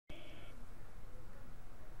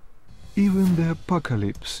Even the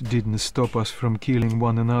apocalypse didn't stop us from killing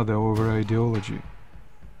one another over ideology.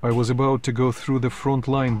 I was about to go through the front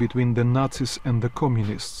line between the Nazis and the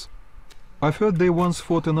communists. I've heard they once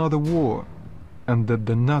fought another war, and that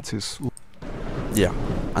the Nazis... Yeah,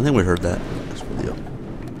 I think we heard that. That's video.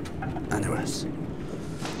 Anyways.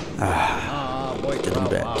 Get him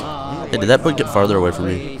back. Hey, did that book get farther away from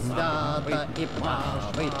me?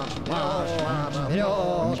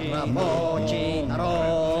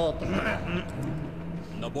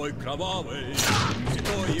 На бой кровавый,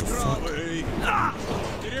 седой и правый.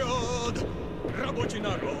 Вперед, рабочий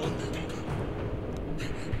народ!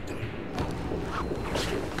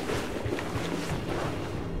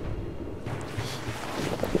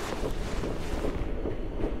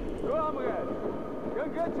 Comrade,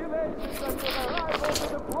 congratulations on your arrival to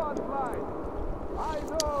the front line. I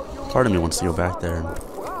know you Part of me wants to go back there and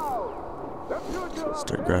proud. The future of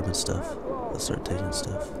start grabbing stuff. Let's start taking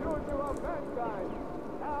stuff. the future of mankind.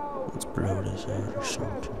 Now, Let's blow this out or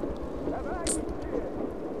something. have I been here?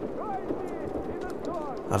 Join me in the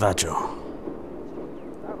storm. Avacho.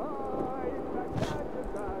 Have I impacted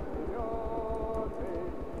that in your face?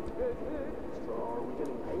 Is it? So are we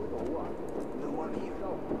getting paid or what? No one here.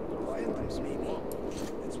 No. Phantoms, maybe.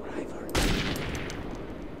 That's what I've heard.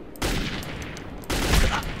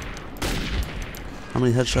 How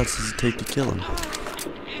many headshots does it take to kill him?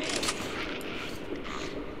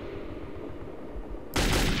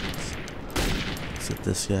 Except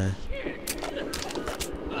this guy.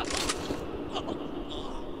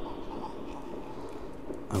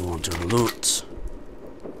 I want to loot.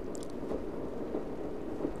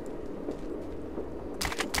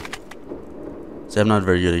 See, I'm not a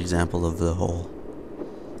very good example of the whole.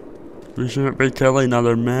 We shouldn't be killing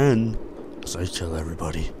other men. Because I kill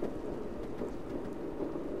everybody.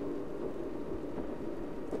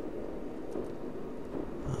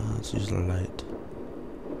 Let's use the light.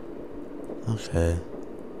 Okay.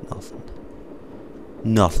 Nothing.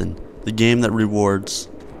 Nothing. The game that rewards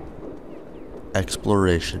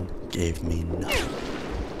exploration gave me nothing.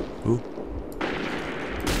 Ooh.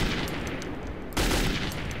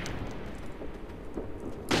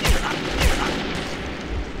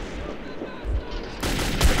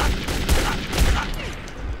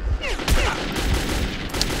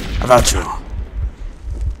 How about you?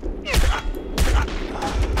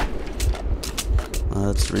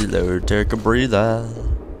 Let's reload, take a breather.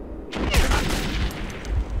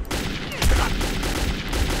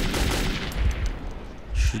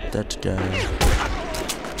 Shoot that guy.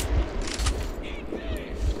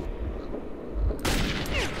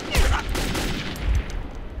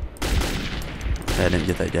 Okay, I didn't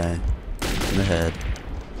get that guy in the head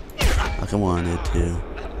like I wanted to.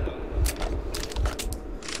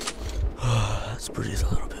 Let's breathe a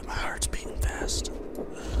little bit, my heart's beating fast.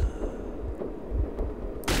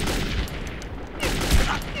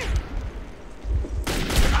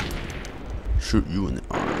 Shoot you in the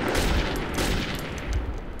arm.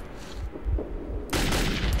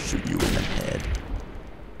 Shoot you in the head.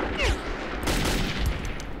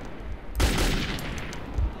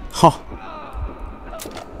 Huh.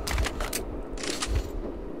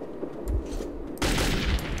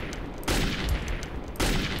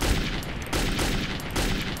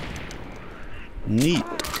 Neat.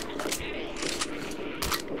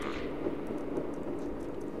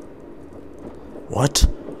 What?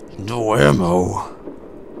 No ammo.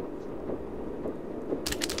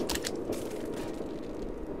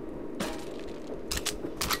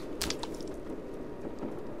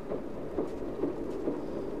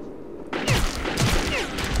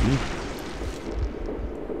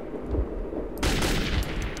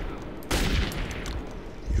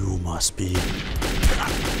 You must be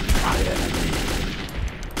my enemy.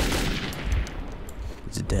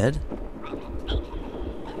 Is it dead?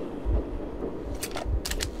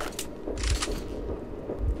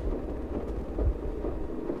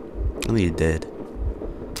 I think he did.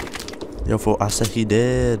 Yo, I said he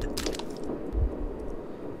did.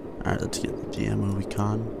 Alright, let's get the ammo we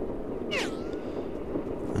can.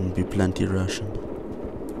 And be plenty Russian.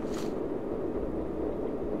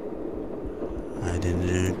 I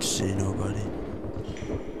didn't see nobody.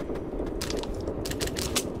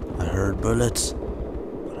 I heard bullets,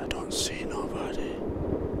 but I don't see nobody.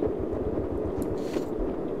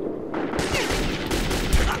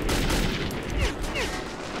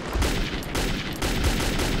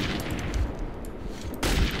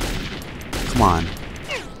 Come on.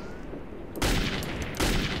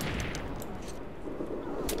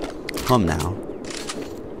 Come now.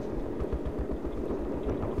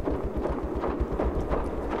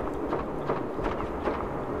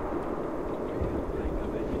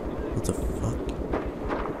 What the fuck?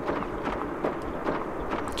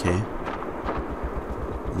 Okay.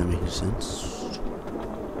 That makes sense.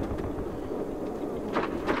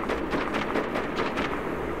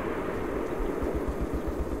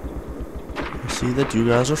 I see that you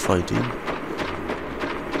guys are fighting.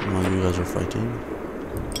 While you guys are fighting,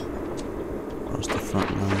 across the front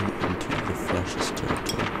line into the fascist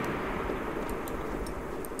territory.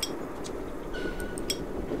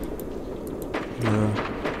 Hello.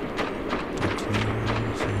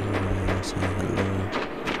 Say hello.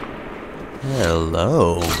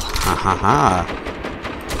 Hello. Ha ha ha.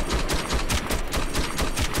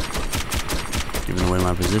 Giving away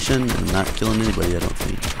my position and not killing anybody, I don't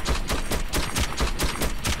think.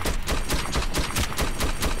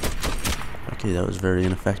 Okay, that was very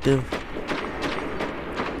ineffective.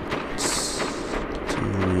 Let's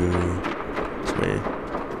continue this way.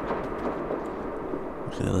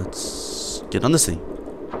 Okay, let's get on this thing.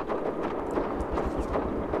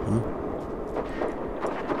 Huh?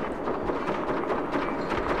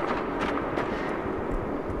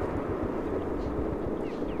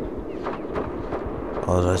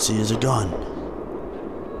 All I see is a gun.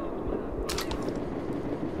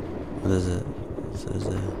 What is it? It says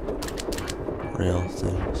rail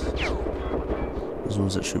things. Those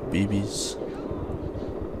ones that shoot BBs.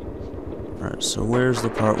 Alright, so where's the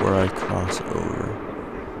part where I cross over?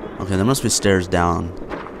 Okay, there must be stairs down.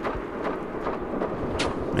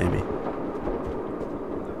 Maybe.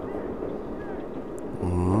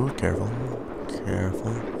 Oh, careful.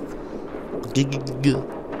 Careful. Let's take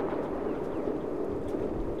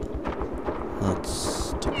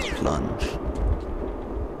the plunge.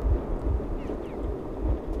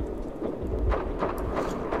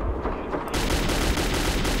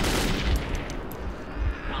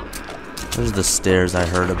 There's the stairs I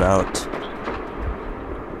heard about.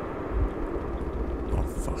 Oh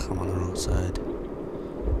fuck, I'm on the wrong side.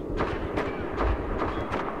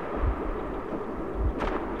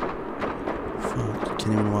 Fuck,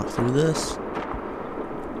 can't even walk through this?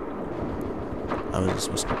 I was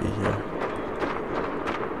supposed to be here.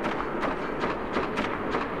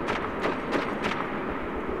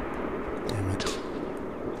 Damn it.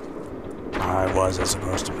 I wasn't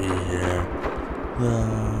supposed to be here.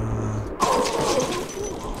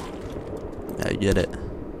 Yeah, I get it.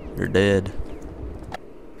 You're dead.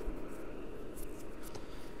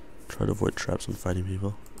 Try to avoid traps when fighting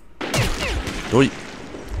people. Doi!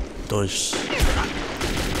 Dois.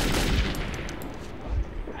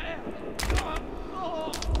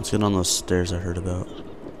 Let's get on those stairs I heard about.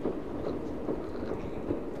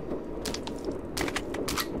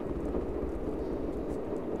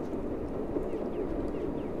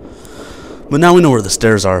 But now we know where the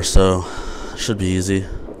stairs are, so should be easy,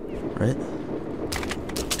 right?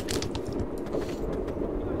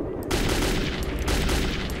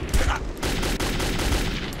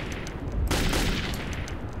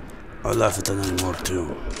 I laugh at it anymore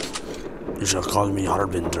too. You shall call me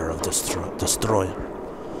Harbinger of Destroyer,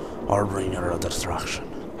 Harbinger of Destruction.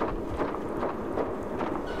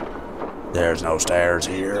 There's no stairs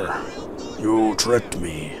here. You tricked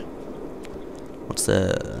me. What's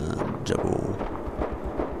that? Jabul.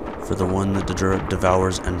 For the one that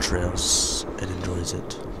devours entrails, it enjoys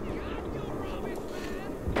it.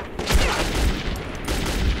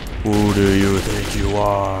 Who do you think you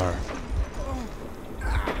are?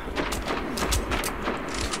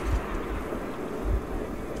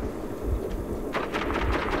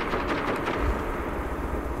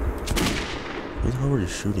 Where the hell were you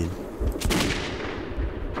shooting?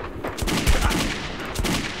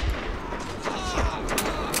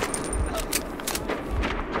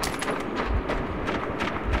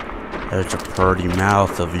 There's a pretty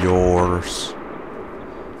mouth of yours.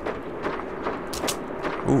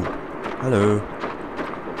 Ooh, hello.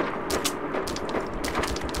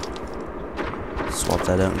 Swap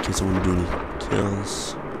that out in case I want to do any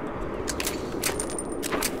kills.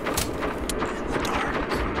 In the dark.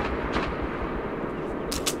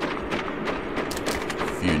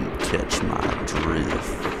 If you can catch my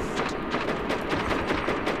drift.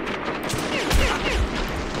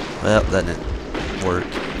 Well, that didn't work.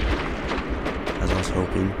 As I was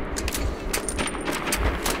hoping.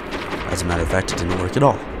 As a matter of fact, it didn't work at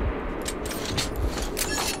all.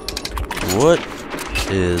 What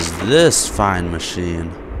is this fine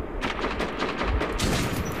machine?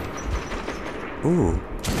 Ooh.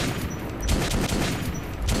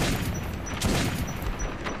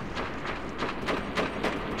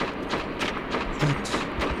 What?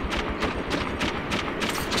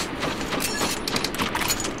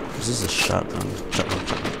 Is this a shotgun? Shotgun.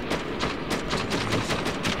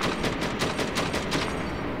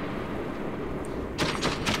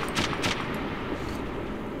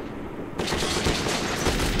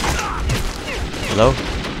 Hello?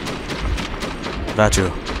 Got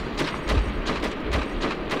you.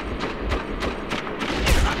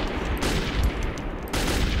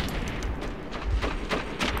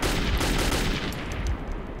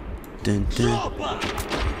 Dun, dun.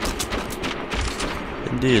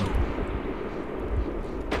 Indeed.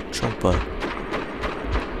 Chopper.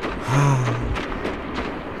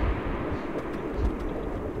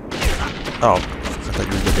 Oh, I thought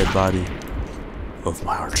you were the dead body of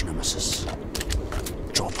my arch nemesis.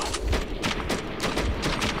 Chopper.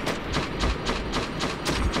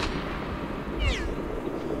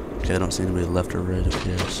 Okay, I don't see anybody left or right up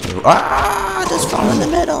here, so... Ah! Just fall in the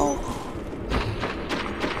middle!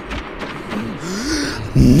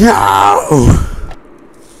 No!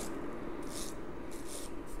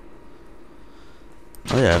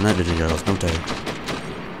 Oh yeah, I'm not video girls, don't I?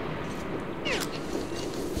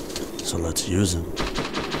 So let's use him.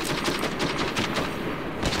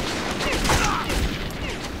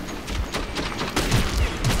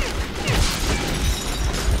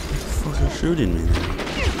 Fucking shooting me.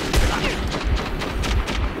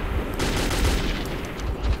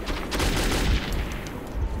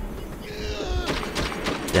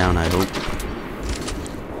 Down, I hope.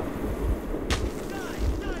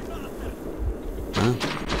 Huh?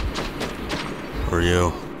 Or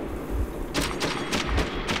you?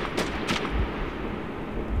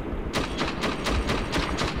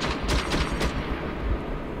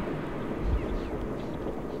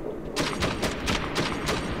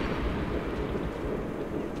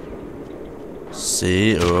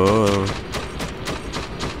 See? Oh.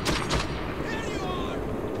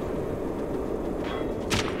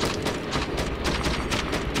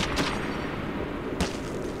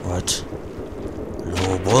 What?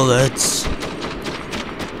 No bullets. I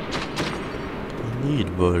need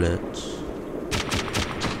bullets.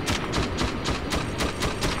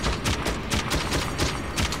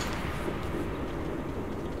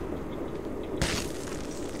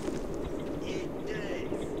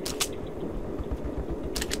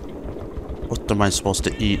 What am I supposed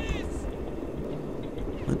to eat?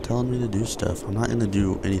 You're telling me to do stuff. I'm not gonna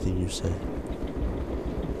do anything you say.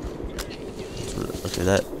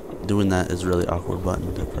 Okay, doing that is a really awkward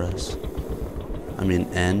button to press. I mean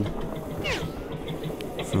N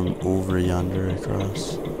from over yonder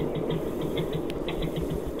across.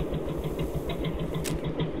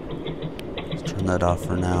 Let's turn that off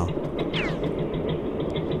for now.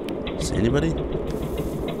 See anybody? I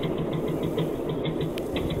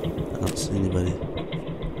don't see anybody.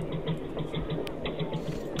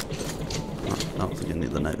 Oh, I don't think I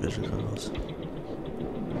need the night vision goggles.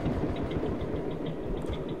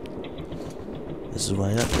 This is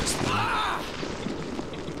why I got this thing.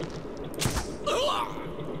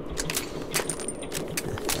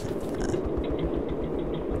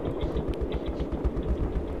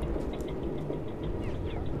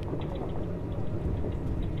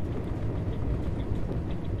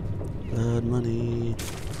 Blood money.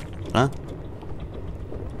 Huh?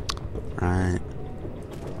 Right.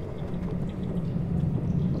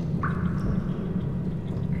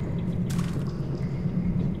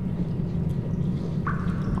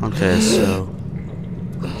 Okay, so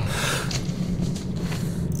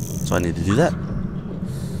I need to do that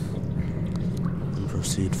and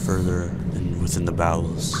proceed further and within the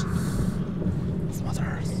bowels of Mother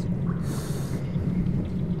Earth.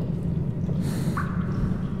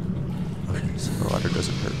 Okay, so the water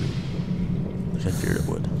doesn't hurt me, like I feared it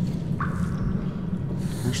would.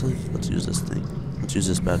 Actually, let's use this thing. Let's use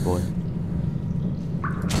this bad boy.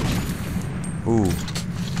 Ooh.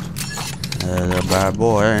 That's a bad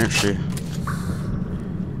boy, ain't she?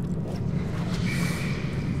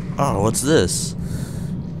 Oh, what's this?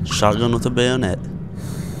 Shotgun with a bayonet.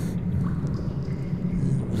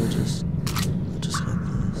 But I just got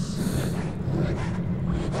this.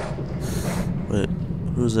 Wait,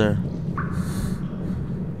 who's there?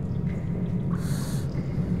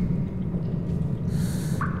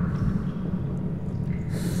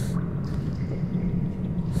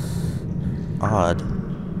 Odd.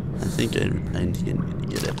 I think I need to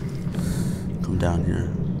get it. Come down here.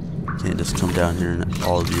 Can't just come down here and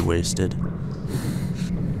all be wasted.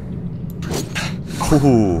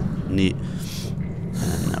 Ooh, neat.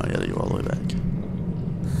 And now we gotta go all the way back.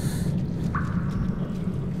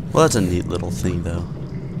 Well, that's a neat little thing, though.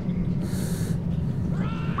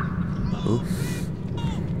 Ooh.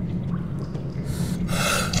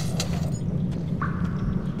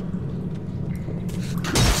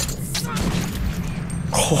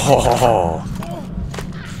 Oh,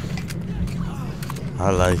 I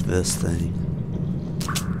like this thing.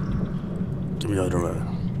 Give me your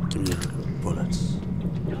bullets.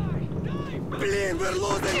 Блин, we're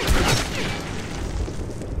losing.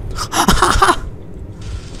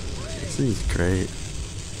 This thing's great.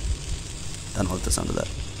 I don't like the sound of that.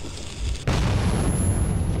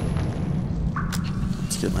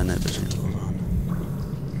 Let's get my night vision going on.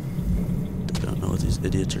 I don't know what these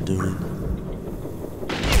idiots are doing.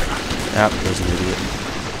 Yep, there's an idiot.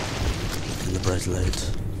 In the bright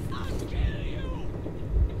light.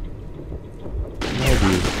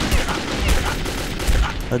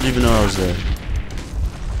 How'd you even know I was there?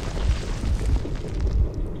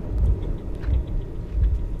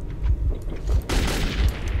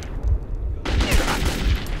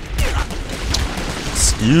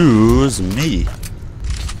 Excuse me.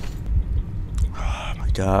 Oh my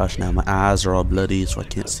gosh, now my eyes are all bloody so I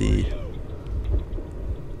can't see.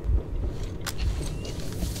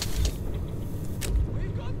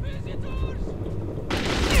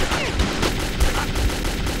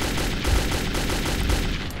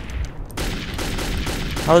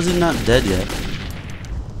 How is he not dead yet?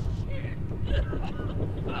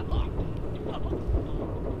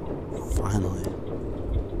 Finally.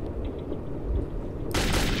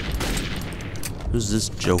 Who's this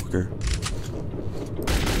joker?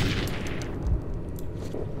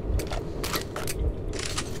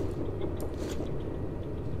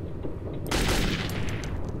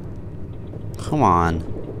 Come on.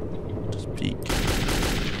 Just peek.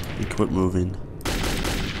 And quit moving.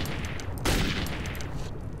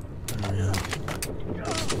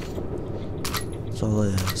 That's all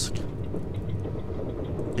I ask.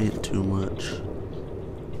 Ain't too much.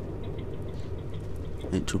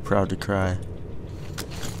 Ain't too proud to cry.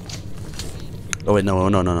 Oh wait, no.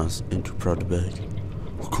 Ain't too proud to beg.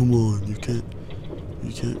 Oh, come on, you can't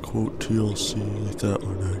quote TLC like that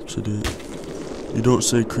on accident. You don't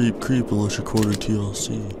say creep creep unless you're quoting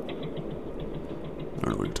TLC. I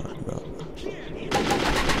don't know what you're talking about.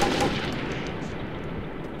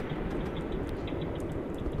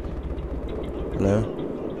 Hello?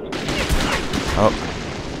 Oh.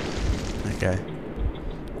 That guy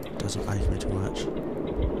doesn't like me too much.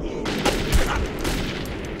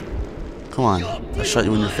 Come on. I shot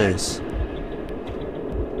you in your face.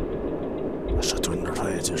 I shot you in your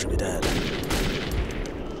face. You should be dead.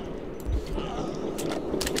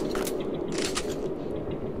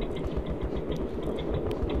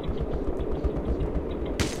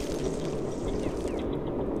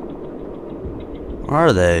 Where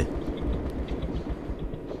are they?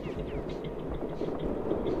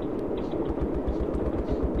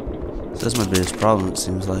 That's my biggest problem, it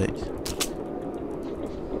seems like.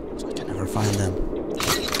 So I can never find them.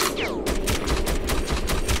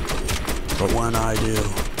 But when I do...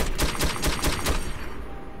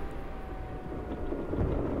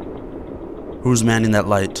 Who's manning that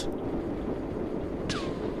light?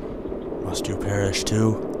 Must you perish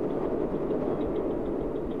too?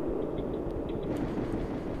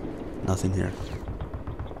 Nothing here.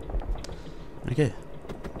 Okay.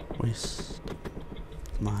 Waste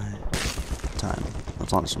my time.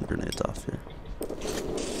 Let's launch some grenades off here.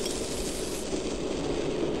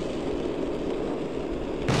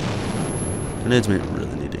 Grenades may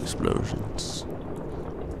really need explosions.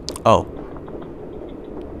 Oh.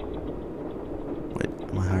 Wait,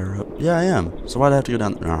 am I higher up? Yeah, I am. So why'd I have to go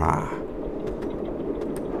down there? Ah.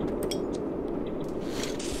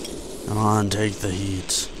 Come on, take the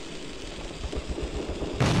heat.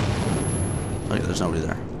 Okay, there's nobody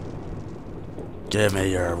there. Give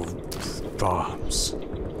me your bombs.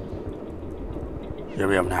 Here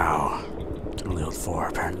we are now. Can only hold 4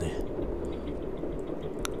 apparently.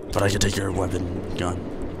 But I can take your weapon gun.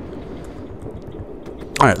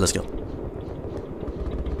 Alright, let's go.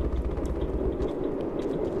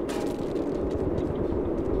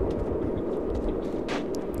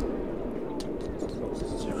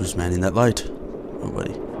 Who's manning that light?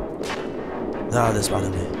 Nobody. Ah, they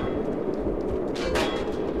spotted me.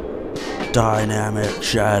 Dynamic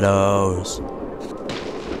shadows.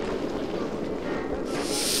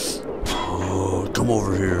 Oh, come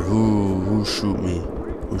over here. Who shoot me?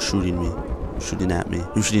 Who's shooting me? Who's shooting at me?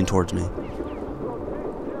 Who's shooting towards me?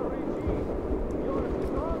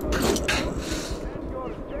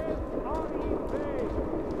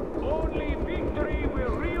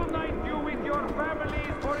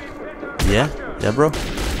 Yeah? Yeah, bro?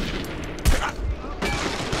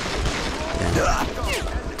 Yeah.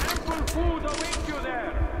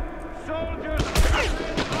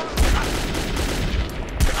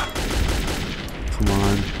 Come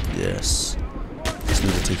on. Yes.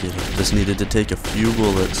 This needed to take a few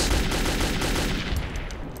bullets.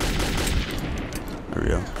 There we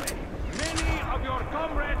go. Many of your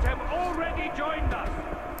comrades have already joined us.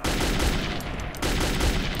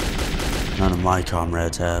 None of my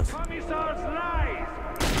comrades have. Commissar's lies!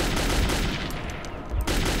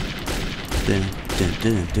 Dun, dun,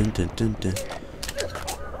 dun, dun, dun, dun, dun.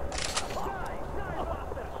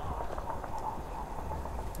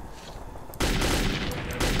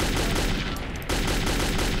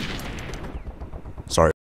 Sorry.